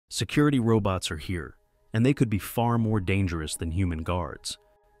Security robots are here, and they could be far more dangerous than human guards.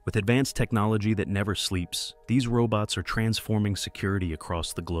 With advanced technology that never sleeps, these robots are transforming security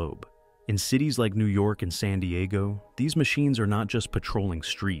across the globe. In cities like New York and San Diego, these machines are not just patrolling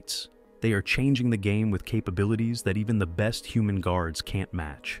streets. They are changing the game with capabilities that even the best human guards can't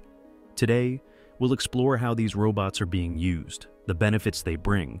match. Today, we'll explore how these robots are being used, the benefits they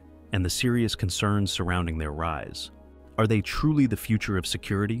bring, and the serious concerns surrounding their rise. Are they truly the future of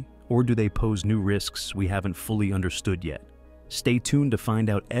security, or do they pose new risks we haven't fully understood yet? Stay tuned to find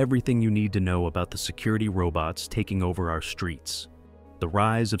out everything you need to know about the security robots taking over our streets. The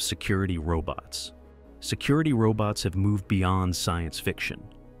rise of security robots. Security robots have moved beyond science fiction.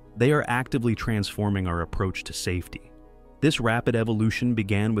 They are actively transforming our approach to safety. This rapid evolution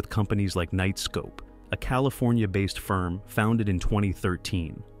began with companies like Knightscope, a California-based firm founded in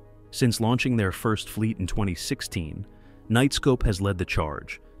 2013. Since launching their first fleet in 2016, Knightscope has led the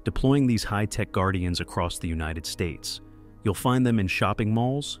charge, deploying these high-tech guardians across the United States. You'll find them in shopping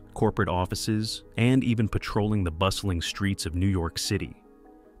malls, corporate offices, and even patrolling the bustling streets of New York City.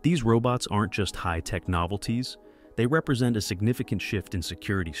 These robots aren't just high-tech novelties, they represent a significant shift in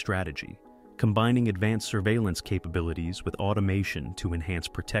security strategy, combining advanced surveillance capabilities with automation to enhance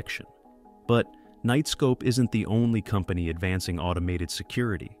protection. But Knightscope isn't the only company advancing automated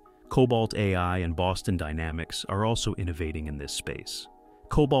security. Cobalt AI and Boston Dynamics are also innovating in this space.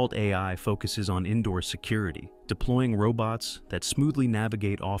 Cobalt AI focuses on indoor security, deploying robots that smoothly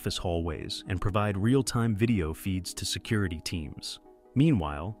navigate office hallways and provide real-time video feeds to security teams.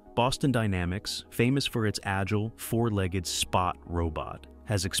 Meanwhile, Boston Dynamics, famous for its agile, four-legged Spot robot,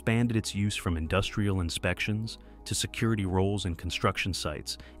 has expanded its use from industrial inspections to security roles in construction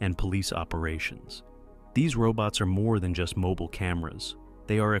sites and police operations. These robots are more than just mobile cameras.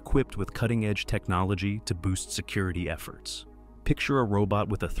 They are equipped with cutting-edge technology to boost security efforts. Picture a robot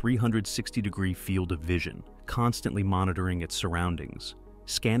with a 360-degree field of vision, constantly monitoring its surroundings,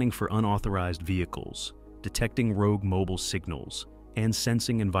 scanning for unauthorized vehicles, detecting rogue mobile signals, and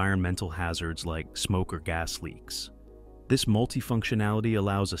sensing environmental hazards like smoke or gas leaks. This multifunctionality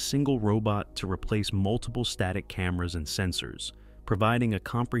allows a single robot to replace multiple static cameras and sensors, providing a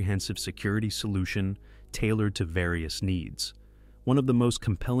comprehensive security solution tailored to various needs. One of the most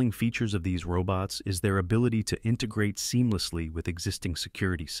compelling features of these robots is their ability to integrate seamlessly with existing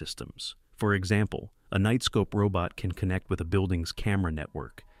security systems. For example, a Knightscope robot can connect with a building's camera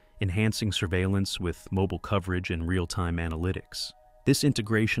network, enhancing surveillance with mobile coverage and real-time analytics. This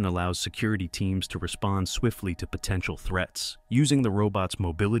integration allows security teams to respond swiftly to potential threats, using the robot's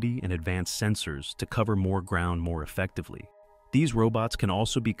mobility and advanced sensors to cover more ground more effectively. These robots can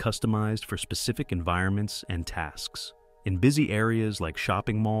also be customized for specific environments and tasks. In busy areas like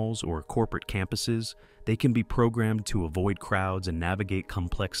shopping malls or corporate campuses, they can be programmed to avoid crowds and navigate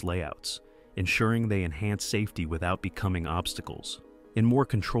complex layouts, ensuring they enhance safety without becoming obstacles. In more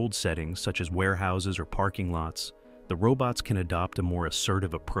controlled settings, such as warehouses or parking lots, the robots can adopt a more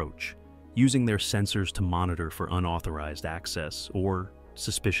assertive approach, using their sensors to monitor for unauthorized access or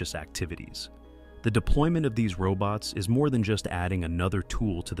suspicious activities. The deployment of these robots is more than just adding another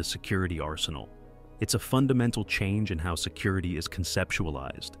tool to the security arsenal. It's a fundamental change in how security is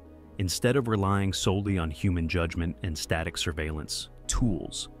conceptualized. Instead of relying solely on human judgment and static surveillance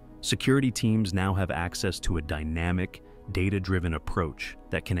tools, security teams now have access to a dynamic, data-driven approach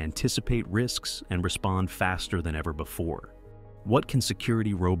that can anticipate risks and respond faster than ever before. What can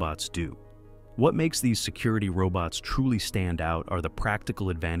security robots do? What makes these security robots truly stand out are the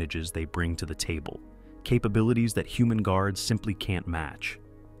practical advantages they bring to the table, capabilities that human guards simply can't match.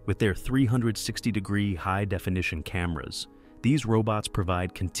 With their 360-degree high-definition cameras, these robots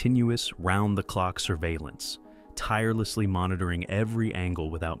provide continuous, round-the-clock surveillance, tirelessly monitoring every angle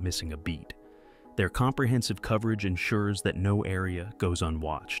without missing a beat. Their comprehensive coverage ensures that no area goes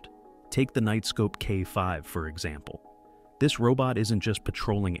unwatched. Take the Knightscope K5, for example. This robot isn't just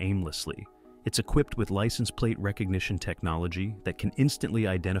patrolling aimlessly. It's equipped with license plate recognition technology that can instantly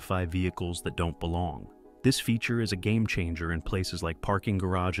identify vehicles that don't belong. This feature is a game-changer in places like parking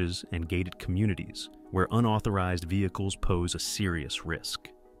garages and gated communities, where unauthorized vehicles pose a serious risk.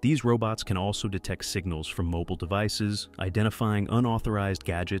 These robots can also detect signals from mobile devices, identifying unauthorized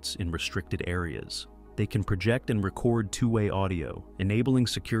gadgets in restricted areas. They can project and record two-way audio, enabling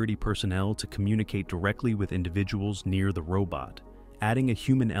security personnel to communicate directly with individuals near the robot, adding a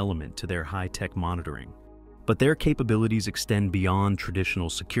human element to their high-tech monitoring. But their capabilities extend beyond traditional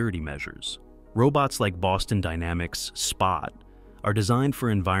security measures. Robots like Boston Dynamics' Spot are designed for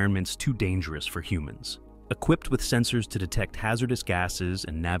environments too dangerous for humans. Equipped with sensors to detect hazardous gases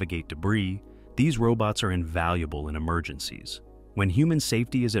and navigate debris, these robots are invaluable in emergencies. When human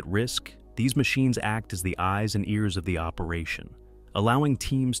safety is at risk, these machines act as the eyes and ears of the operation, allowing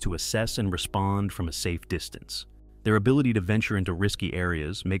teams to assess and respond from a safe distance. Their ability to venture into risky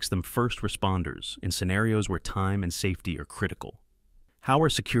areas makes them first responders in scenarios where time and safety are critical. How are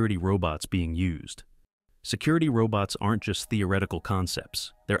security robots being used? Security robots aren't just theoretical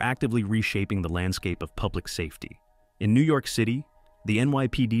concepts, they're actively reshaping the landscape of public safety. In New York City, the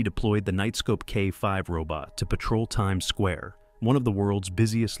NYPD deployed the Nightscope K5 robot to patrol Times Square, one of the world's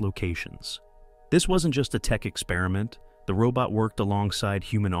busiest locations. This wasn't just a tech experiment. The robot worked alongside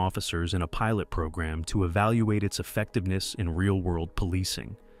human officers in a pilot program to evaluate its effectiveness in real-world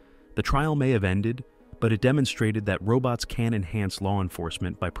policing. The trial may have ended, but it demonstrated that robots can enhance law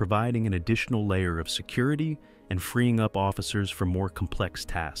enforcement by providing an additional layer of security and freeing up officers for more complex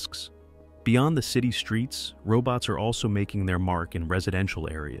tasks. Beyond the city streets, robots are also making their mark in residential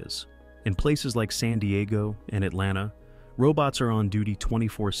areas. In places like San Diego and Atlanta, robots are on duty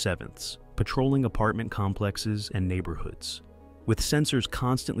 24/7, patrolling apartment complexes and neighborhoods. With sensors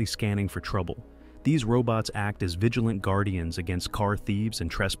constantly scanning for trouble, these robots act as vigilant guardians against car thieves and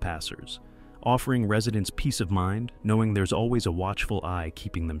trespassers, offering residents peace of mind knowing there's always a watchful eye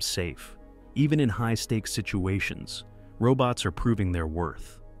keeping them safe. Even in high-stakes situations, robots are proving their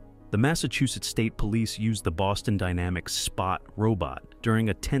worth. The Massachusetts State Police used the Boston Dynamics Spot robot during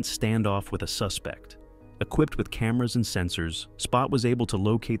a tense standoff with a suspect. Equipped with cameras and sensors, Spot was able to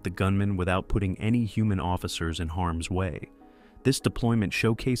locate the gunman without putting any human officers in harm's way. This deployment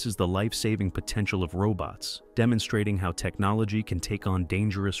showcases the life-saving potential of robots, demonstrating how technology can take on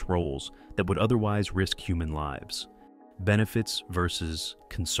dangerous roles that would otherwise risk human lives. Benefits versus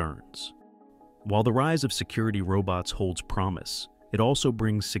concerns. While the rise of security robots holds promise, it also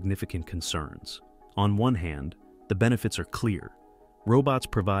brings significant concerns. On one hand, the benefits are clear. Robots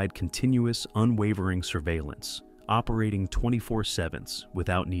provide continuous, unwavering surveillance, operating 24/7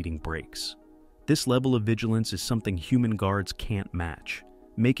 without needing breaks. This level of vigilance is something human guards can't match,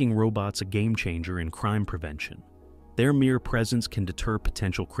 making robots a game-changer in crime prevention. Their mere presence can deter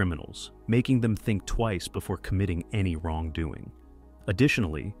potential criminals, making them think twice before committing any wrongdoing.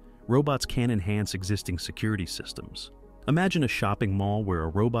 Additionally, robots can enhance existing security systems. Imagine a shopping mall where a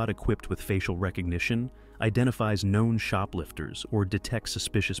robot equipped with facial recognition identifies known shoplifters or detects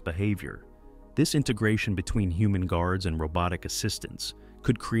suspicious behavior. This integration between human guards and robotic assistants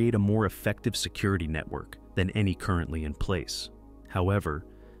could create a more effective security network than any currently in place. However,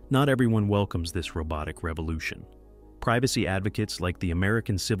 not everyone welcomes this robotic revolution. Privacy advocates like the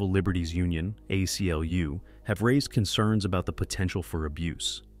American Civil Liberties Union, ACLU, have raised concerns about the potential for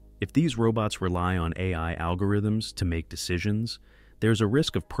abuse. If these robots rely on AI algorithms to make decisions, there's a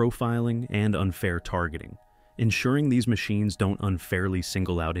risk of profiling and unfair targeting. Ensuring these machines don't unfairly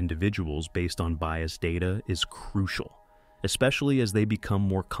single out individuals based on biased data is crucial, especially as they become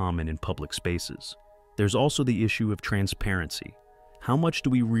more common in public spaces. There's also the issue of transparency. How much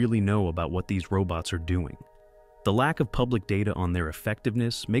do we really know about what these robots are doing? The lack of public data on their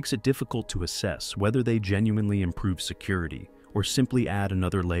effectiveness makes it difficult to assess whether they genuinely improve security or simply add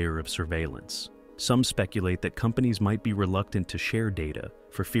another layer of surveillance. Some speculate that companies might be reluctant to share data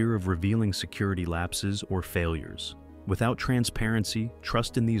for fear of revealing security lapses or failures. Without transparency,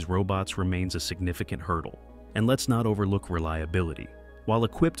 trust in these robots remains a significant hurdle. And let's not overlook reliability. While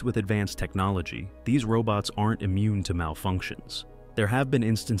equipped with advanced technology, these robots aren't immune to malfunctions. There have been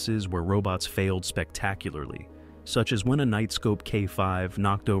instances where robots failed spectacularly, such as when a Nightscope K5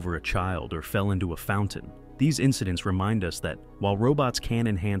 knocked over a child or fell into a fountain. These incidents remind us that while robots can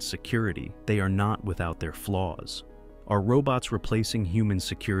enhance security, they are not without their flaws. Are robots replacing human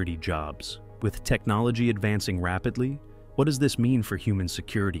security jobs? With technology advancing rapidly, what does this mean for human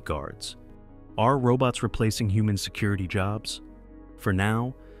security guards? Are robots replacing human security jobs? For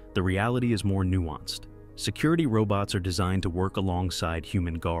now, the reality is more nuanced. Security robots are designed to work alongside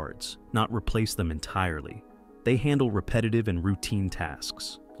human guards, not replace them entirely. They handle repetitive and routine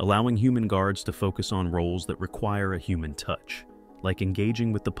tasks, allowing human guards to focus on roles that require a human touch, like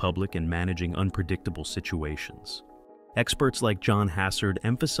engaging with the public and managing unpredictable situations. Experts like John Hassard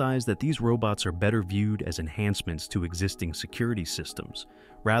emphasize that these robots are better viewed as enhancements to existing security systems,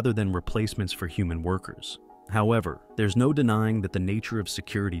 rather than replacements for human workers. However, there's no denying that the nature of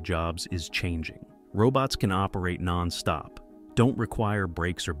security jobs is changing. Robots can operate non-stop, don't require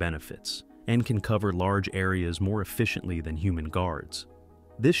breaks or benefits, and can cover large areas more efficiently than human guards.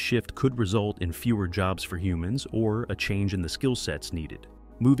 This shift could result in fewer jobs for humans or a change in the skill sets needed,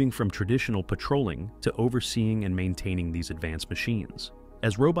 moving from traditional patrolling to overseeing and maintaining these advanced machines.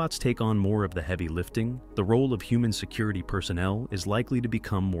 As robots take on more of the heavy lifting, the role of human security personnel is likely to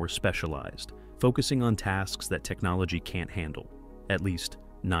become more specialized, focusing on tasks that technology can't handle. At least,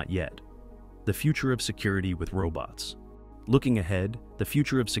 not yet. The future of security with robots. Looking ahead, the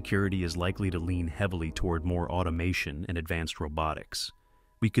future of security is likely to lean heavily toward more automation and advanced robotics.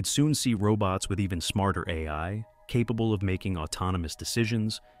 We could soon see robots with even smarter AI, capable of making autonomous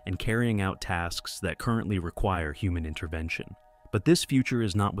decisions and carrying out tasks that currently require human intervention. But this future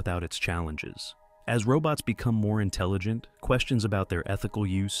is not without its challenges. As robots become more intelligent, questions about their ethical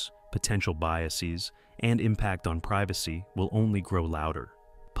use, potential biases, and impact on privacy will only grow louder.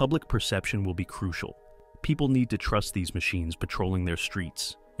 Public perception will be crucial. People need to trust these machines patrolling their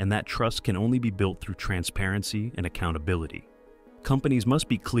streets, and that trust can only be built through transparency and accountability. Companies must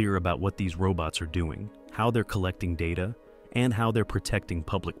be clear about what these robots are doing, how they're collecting data, and how they're protecting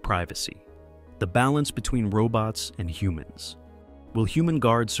public privacy. The balance between robots and humans. Will human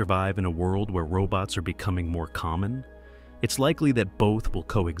guards survive in a world where robots are becoming more common? It's likely that both will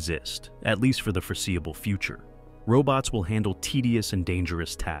coexist, at least for the foreseeable future. Robots will handle tedious and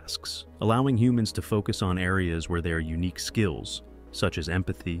dangerous tasks, allowing humans to focus on areas where their unique skills, such as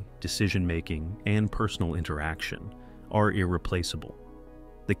empathy, decision-making, and personal interaction, are irreplaceable.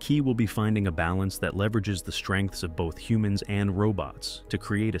 The key will be finding a balance that leverages the strengths of both humans and robots to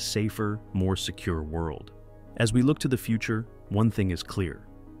create a safer, more secure world. As we look to the future, one thing is clear: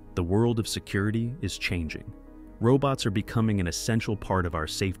 the world of security is changing. Robots are becoming an essential part of our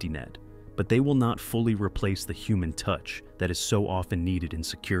safety net, but they will not fully replace the human touch that is so often needed in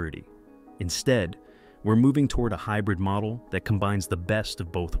security. Instead, we're moving toward a hybrid model that combines the best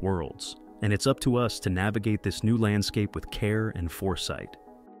of both worlds, and it's up to us to navigate this new landscape with care and foresight.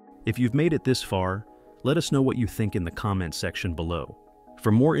 If you've made it this far, let us know what you think in the comment section below.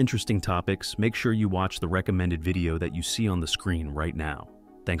 For more interesting topics, make sure you watch the recommended video that you see on the screen right now.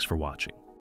 Thanks for watching.